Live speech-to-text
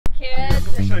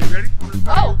show you. Ready?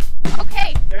 Oh,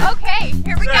 okay. Okay,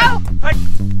 here we go. Hey.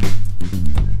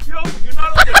 Get open. You're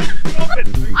not open. Get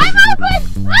open. I'm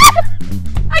open.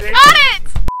 I got it.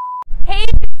 Hey,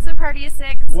 it's a party of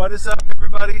six. What is up,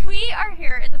 everybody? We are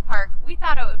here at the park. We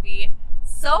thought it would be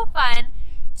so fun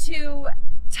to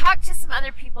talk to some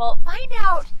other people, find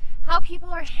out how people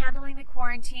are handling the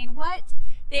quarantine, what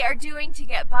they are doing to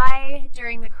get by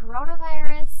during the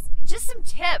coronavirus, just some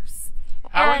tips.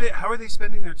 How are they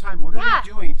spending their time? What are they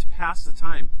doing to pass the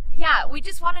time? Yeah, we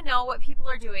just want to know what people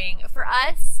are doing. For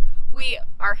us, we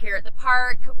are here at the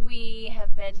park. We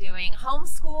have been doing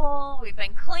homeschool. We've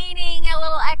been cleaning a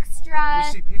little extra.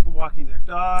 We see people walking their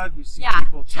dog. We see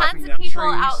people chopping down trees.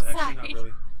 Outside. Actually, not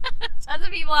really. Tons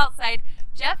of people outside.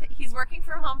 Jeff, he's working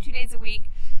from home 2 days a week.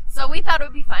 So we thought it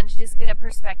would be fun to just get a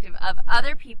perspective of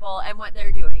other people and what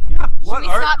they're doing. Yeah. Should we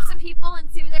stop some people and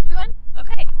see what they're doing?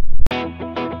 Okay.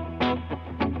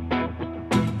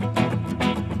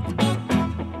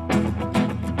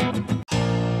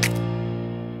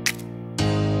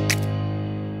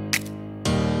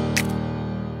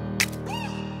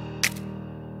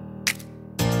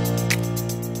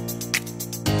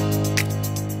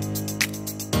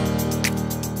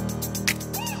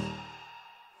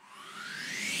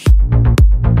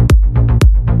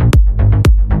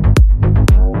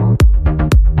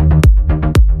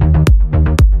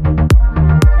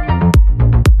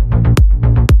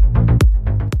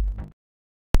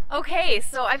 Okay,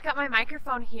 so I've got my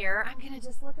microphone here. I'm gonna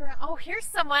just look around. Oh, here's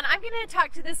someone. I'm gonna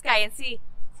talk to this guy and see.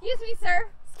 Excuse me, sir.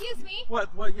 Excuse me. What?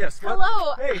 Yes. What?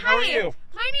 Hello. Hey, how are you?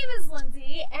 My name is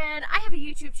Lindsay, and I have a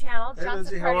YouTube channel. Hey, Johnson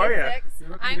Lindsay, how Party are of you? Six. You're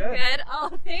looking I'm good. good.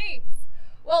 Oh, thanks.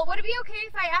 Well, would it be okay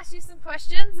if I asked you some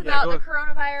questions about the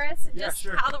coronavirus and just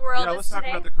sure. how the world Yeah, is let's talk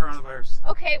today? about the coronavirus.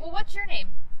 Okay. Well, what's your name?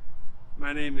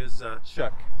 My name is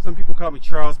Chuck. Some people call me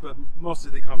Charles, but mostly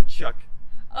they call me Chuck.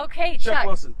 Okay, Chuck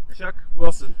Wilson. Chuck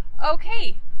Wilson.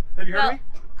 Okay. Have you heard me?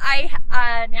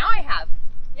 Now I have.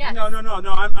 Yes. No.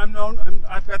 I'm known.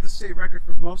 I've got the state record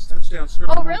for most touchdowns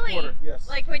scored in one really? quarter. Yes.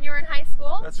 Like when you were in high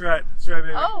school? That's right. That's right,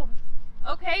 baby. Oh.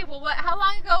 Okay. Well, how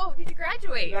long ago did you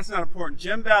graduate? That's not important.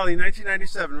 Gem Valley,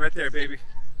 1997, right there, baby.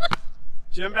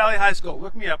 Gem Valley High School.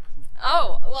 Look me up.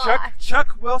 Oh. Well.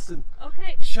 Chuck Wilson.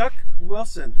 Okay. Chuck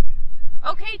Wilson.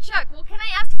 Okay, Chuck. Well, can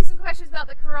I ask you some questions about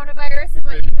the coronavirus and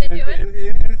what you've been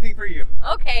doing? Anything for you.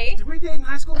 Okay. Did we date in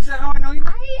high school? Is that how I know you?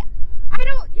 I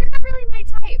don't. You're not really my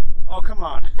type. Oh, come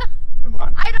on. Come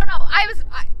on. I don't know.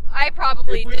 I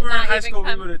probably if we did were not in high even school,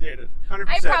 come. we would have dated. 100%.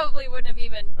 I probably wouldn't have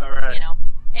even. All right. You know.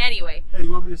 Anyway. Hey,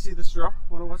 you want me to see this straw?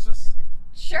 Want to watch this?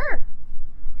 Sure.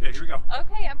 Okay, here we go.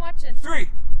 Okay, I'm watching.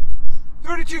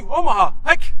 32, Omaha,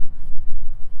 hike.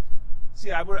 See,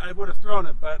 I would have thrown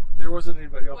it, but there wasn't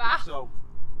anybody open, so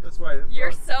that's why I didn't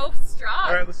You're throw it. so strong.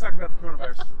 All right, let's talk about the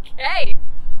coronavirus. Okay.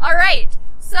 All right.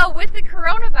 So with the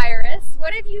coronavirus,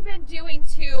 what have you been doing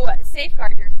to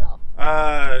safeguard yourself?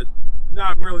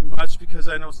 Not really much because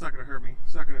I know it's not going to hurt me.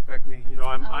 It's not going to affect me. You know,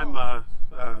 I'm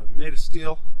made of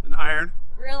steel and iron.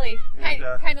 Really?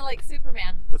 Kind of like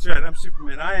Superman. That's right. I'm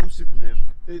Superman. I am Superman.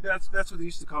 That's what they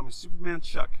used to call me, Superman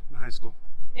Chuck, in high school.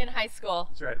 In high school.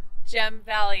 That's right. Gem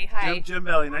Valley High. Gem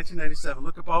Valley, 1997.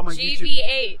 Look up all my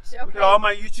GVH. Okay. Look at all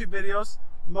my YouTube videos.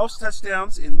 Most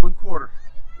touchdowns in one quarter.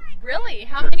 Really?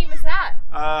 How many was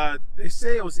that? They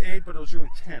say it was 8, but it was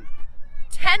really 10.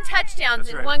 10 touchdowns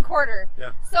in one quarter.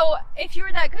 Yeah. So if you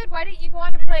were that good, why didn't you go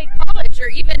on to play college or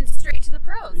even straight to the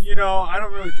pros? You know, I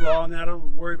don't really dwell on that. I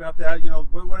don't worry about that. You know,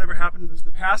 whatever happened,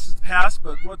 the past is the past.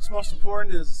 But what's most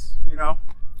important is, you know,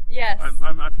 yes.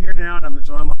 I'm here now and I'm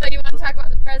enjoying life. So you want to talk about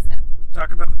the present?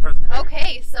 Talk about the present.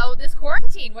 Okay, so this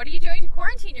quarantine, what are you doing to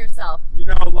quarantine yourself? You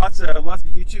know, lots of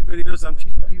YouTube videos on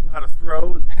teaching people how to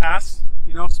throw and pass.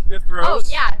 You know, spit throws. Oh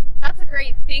yeah, that's a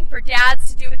great thing for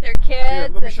dads to do with their kids. Yeah,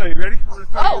 let me show you. Ready? I'm gonna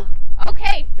throw you.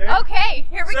 Okay. Okay,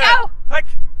 here we go. Hike.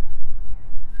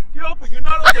 Get open. You're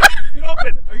not open. Get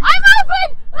open. I'm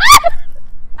open.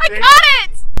 I got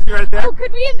it. See right there? Oh,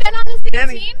 could we have been on the same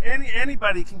team?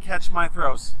 Anybody can catch my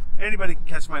throws. Anybody can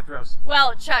catch my throws.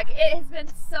 Well, Chuck, it has been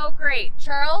so great.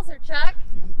 Charles or Chuck?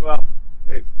 Well,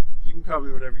 hey, you can call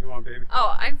me whatever you want, baby.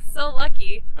 Oh, I'm so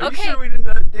lucky. Are you sure we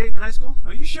didn't date in high school?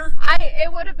 Are you sure?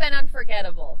 It would have been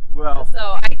unforgettable. Well.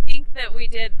 So I think that we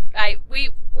did.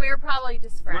 We were probably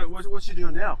just friends. What you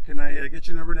doing now? Can I get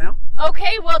your number now?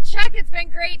 Okay. Well, Chuck, it's been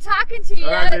great talking to you.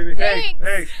 All right, baby. Thanks.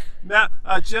 Hey.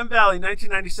 Gem Valley,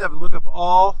 1997. Look up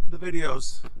all the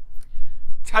videos.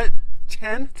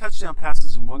 10 touchdown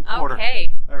passes in one quarter.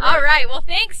 Okay. All right. Well,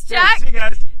 thanks, Chuck. Hey, see you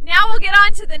guys. Now we'll get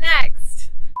on to the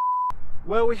next.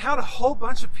 Well, we had a whole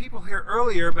bunch of people here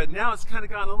earlier, but now it's kind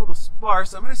of gotten a little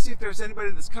sparse. I'm going to see if there's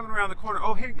anybody that's coming around the corner.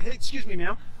 Oh, hey, excuse me,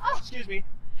 ma'am. Oh. Excuse me.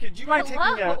 Okay, do you mind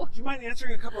Hello. do you mind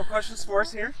answering a couple of questions for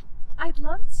us here? I'd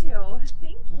love to.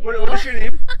 Thank you. What is your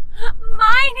name?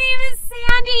 My name is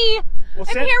Sandy. Well,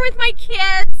 I'm here with my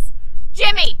kids.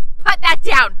 Jimmy, put that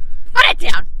down. Put it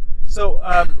down. So,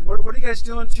 what are you guys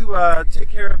doing to take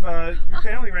care of your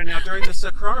family right now during this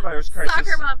coronavirus crisis?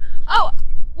 Soccer mom. Oh,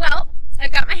 well,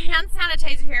 I've got my hand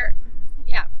sanitizer here.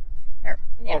 Yeah. Here.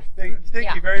 Yeah. Oh,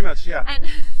 thank you very much. Yeah. And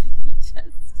you just.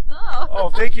 Oh,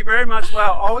 thank you very much.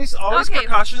 Wow, always Okay.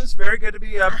 precautions. Very good to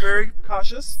be very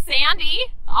cautious. Sandy,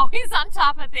 always on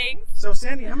top of things. So,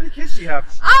 Sandy, how many kids do you have?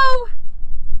 Oh,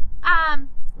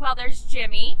 well, there's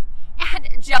Jimmy and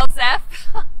Joseph.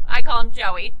 I call him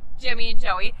Joey. Jimmy and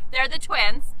Joey. They're the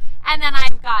twins. And then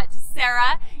I've got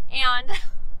Sarah, and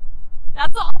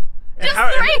that's all. Just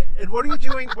three. And what are you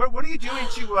doing? What are you doing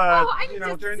to I need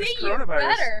to during this see you coronavirus?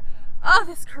 better. Oh,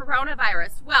 this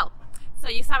coronavirus. Well, so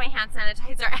you saw my hand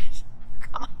sanitizer and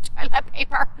come on, toilet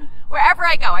paper. Wherever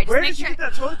I go, I just Where make did you sure. get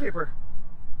that toilet paper?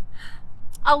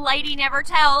 A lady never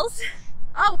tells.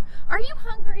 Oh, are you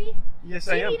hungry? Yes,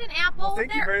 Do I you am. need an apple? Well,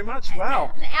 thank you There- very much.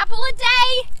 Wow. An apple a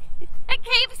day. It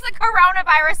keeps the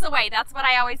coronavirus away. That's what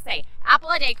I always say. Apple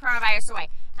a day, coronavirus away.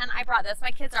 And I brought this.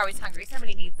 My kids are always hungry.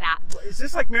 Somebody needs that. Is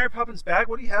this like Mary Poppins' bag?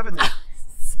 What do you have in there?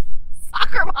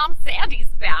 Soccer mom Sandy's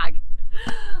bag.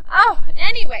 Oh,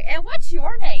 anyway, and what's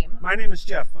your name? My name is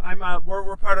Jeff.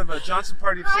 We're part of a Johnson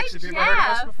Party of Hi, Six. Have you ever heard of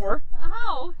us Jeff. before?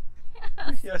 Oh,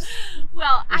 yes. Yes.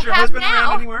 Well, Is I your have husband now.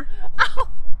 around anywhere? Oh,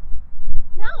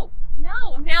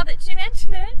 no. Now that you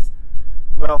mention it.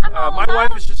 Well, I'm all my wife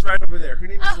alone. is just right over there. Her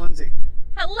name is Oh. Lindsay.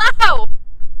 Hello.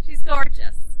 She's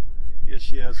gorgeous. Yes,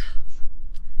 she is.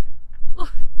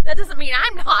 That doesn't mean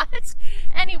I'm not.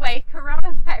 Anyway,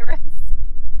 coronavirus.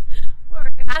 What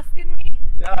were you asking me?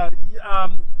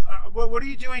 What are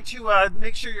you doing to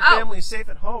make sure your Oh. family is safe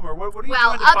at home, or what are you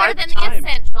Well, doing to buy other than the time? the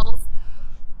essentials,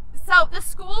 so the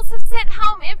schools have sent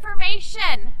home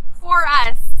information for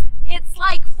us. It's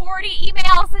like 40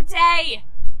 emails a day.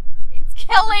 It's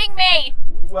killing me.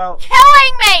 Well,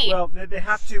 Killing me. well, they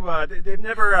have to. They've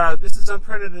never. This is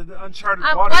uncharted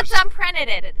waters. What's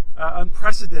unprecedented?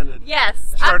 Unprecedented.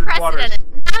 Yes, Uncharted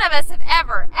unprecedented. None of us have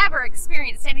ever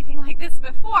experienced anything like this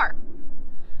before.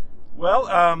 Well,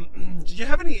 do you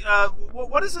have any?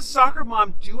 What is a soccer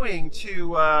mom doing to?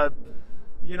 What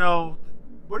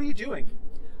are you doing?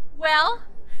 Well,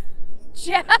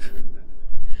 Jeff,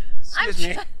 Excuse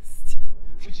me.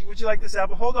 Would you like this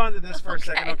apple? Hold on to this for a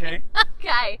second, okay?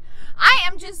 Okay. I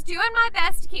am just doing my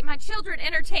best to keep my children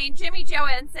entertained, Jimmy,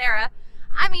 Joey, and Sarah.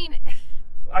 I mean,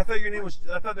 I thought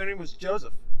their name was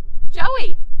Joseph.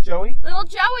 Joey. Joey? Little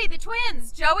Joey, the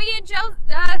twins. Joey and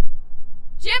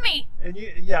Jimmy. And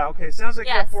you? Yeah. Okay. Sounds like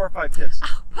you Yes. have 4 or 5 kids.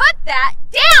 Oh, put that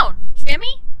down,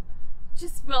 Jimmy.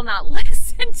 Just will not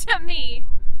listen to me.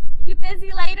 You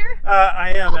busy later?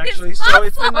 I am Oh, his actually. So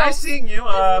it's been muscles. nice seeing you.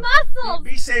 His muscles.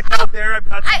 Be safe out there. I've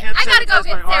got the hand I gotta go sanitize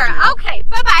get my arm Sarah. now. Okay,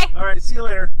 bye-bye. All right. See you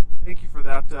later. Thank you for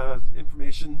that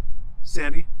information,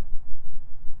 Sandy.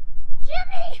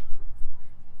 Jimmy!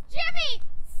 Jimmy!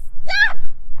 Stop!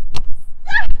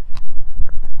 Stop!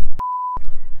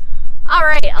 All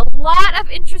right, a lot of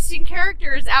interesting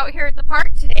characters out here at the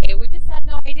park today. We just had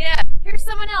no idea. Here's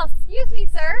someone else. Excuse me,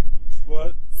 sir.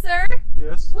 What? Sir,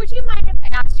 Yes. would you mind if I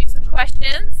asked you some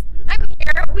questions? Yes. I'm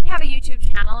here. We have a YouTube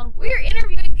channel, and we're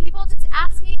interviewing people just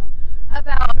asking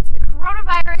about the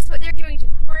coronavirus, what they're doing to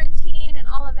quarantine, and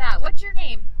all of that. What's your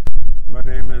name? My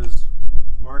name is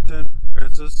Martin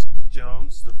Francis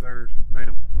Jones III,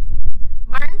 ma'am.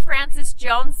 Martin Francis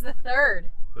Jones III.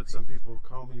 But some people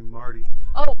call me Marty.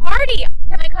 Oh, Marty!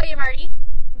 Can I call you Marty?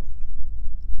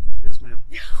 Yes, ma'am.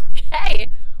 Okay.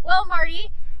 Well,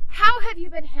 Marty, how have you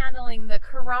been handling the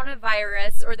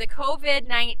coronavirus or the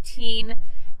COVID-19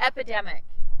 epidemic?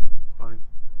 Fine.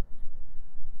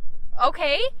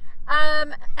 Okay.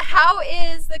 How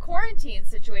is the quarantine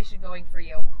situation going for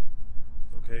you?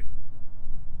 Okay.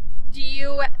 Do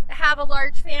you have a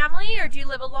large family or do you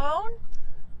live alone?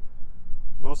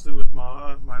 Mostly with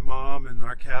my mom and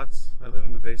our cats. I live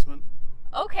in the basement.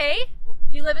 Okay.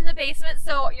 You live in the basement,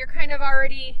 so you're kind of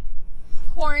already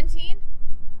quarantined?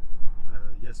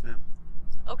 Yes, ma'am.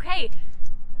 Okay.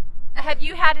 Have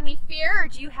you had any fear or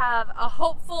do you have a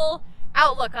hopeful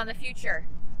outlook on the future?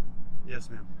 Yes,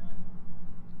 ma'am.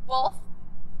 Both?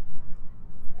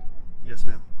 Yes,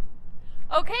 ma'am.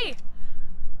 Okay.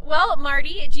 Well,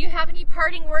 Marty, do you have any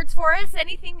parting words for us?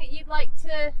 Anything that you'd like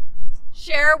to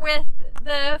share with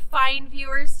the fine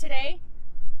viewers today?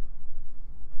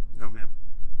 No, ma'am.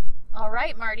 All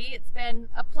right, Marty, it's been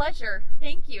a pleasure.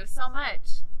 Thank you so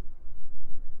much.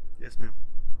 Yes, ma'am.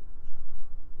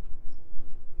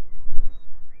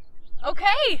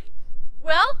 Okay.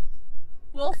 Well,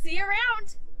 we'll We'll see you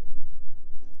around.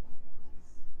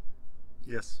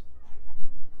 Yes.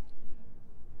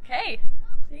 Okay.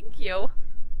 Thank you.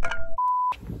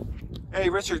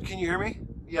 Hey, Richard, can you hear me?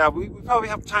 Yeah, we probably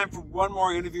have time for one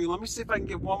more interview. Let me see if I can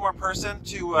get one more person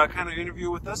to kind of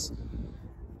interview with us.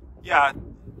 Yeah.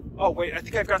 Oh, wait, I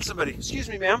think I've got somebody. Excuse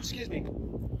me, ma'am. Excuse me.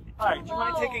 Hi, do you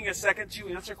mind taking a second to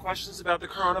answer questions about the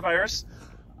coronavirus?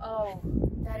 Oh,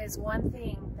 that is one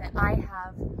thing that I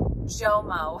have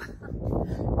JOMO,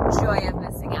 joy of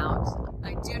missing out.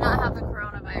 I do not have the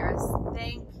coronavirus.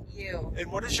 Thank you.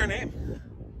 And what is your name?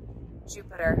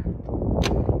 Jupiter.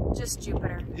 Just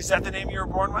Jupiter. Is that the name you were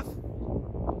born with?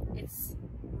 It's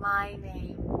my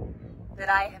name that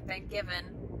I have been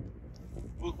given.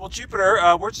 Well, Jupiter,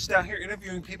 we're just out here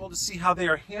interviewing people to see how they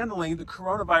are handling the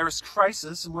coronavirus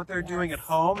crisis and what they're doing at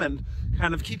home and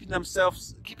kind of keeping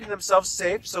themselves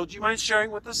safe. So do you mind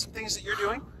sharing with us some things that you're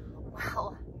doing?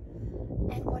 Well,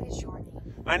 and what is your name?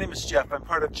 My name is Jeff. I'm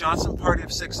part of Johnson Party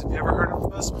of Six. Have you ever heard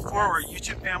of us before? We're a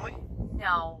YouTube family.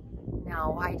 No,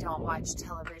 I don't watch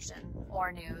television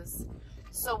or news.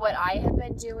 So what I have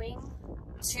been doing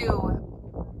to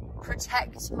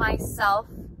protect myself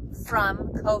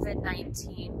from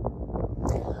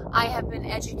COVID-19, I have been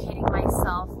educating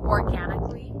myself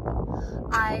organically.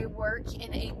 I work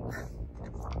in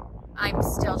I'm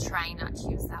still trying not to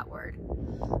use that word,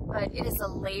 but it is a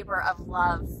labor of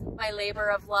love. My labor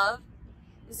of love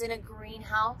is in a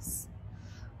greenhouse.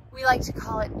 We like to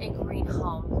call it a green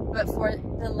home, but for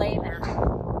the layman,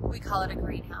 we call it a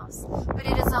greenhouse. But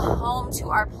it is a home to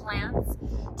our plants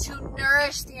to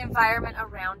nourish the environment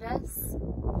around us.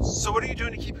 So what are you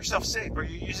doing to keep yourself safe? Are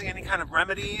you using any kind of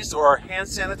remedies or hand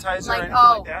sanitizer or anything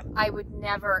like that? I would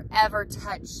never ever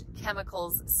touch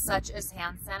chemicals such as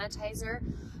hand sanitizer,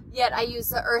 yet I use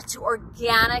the earth to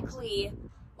organically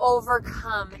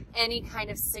overcome any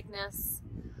kind of sickness.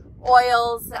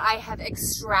 Oils that I have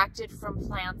extracted from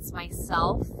plants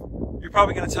myself. You're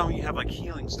probably going to tell me you have like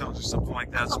healing stones or something like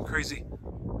that, some crazy.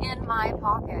 In my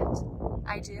pocket,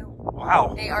 I do.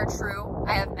 Wow. They are true.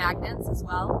 I have magnets as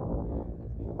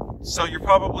well. So you're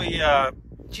probably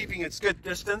keeping its good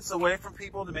distance away from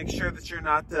people to make sure that you're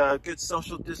not good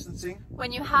social distancing.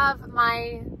 When you have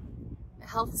my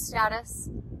health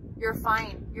status, you're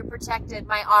fine. You're protected.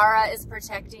 My aura is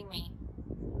protecting me.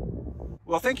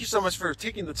 Well, thank you so much for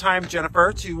taking the time,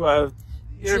 Jennifer, to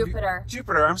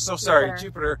Jupiter. I'm so sorry,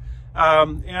 Jupiter.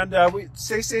 We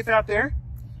stay safe out there.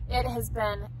 It has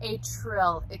been a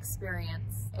trill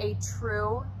experience, a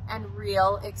true and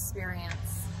real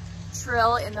experience.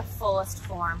 Trill in the fullest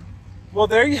form. Well,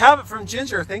 there you have it from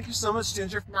Ginger. Thank you so much,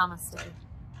 Ginger. Namaste.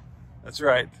 That's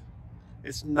right.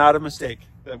 It's not a mistake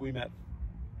that we met.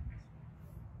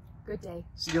 Good day.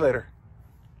 See you later.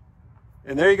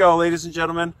 And there you go, ladies and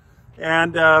gentlemen.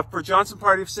 And for Johnson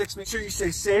Party of Six, make sure you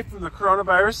stay safe from the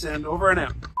coronavirus, and over and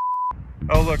out.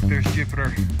 Oh, look, there's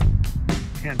Jupiter.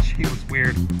 And she was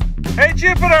weird. Hey,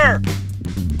 Jupiter!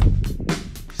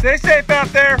 Stay safe out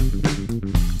there.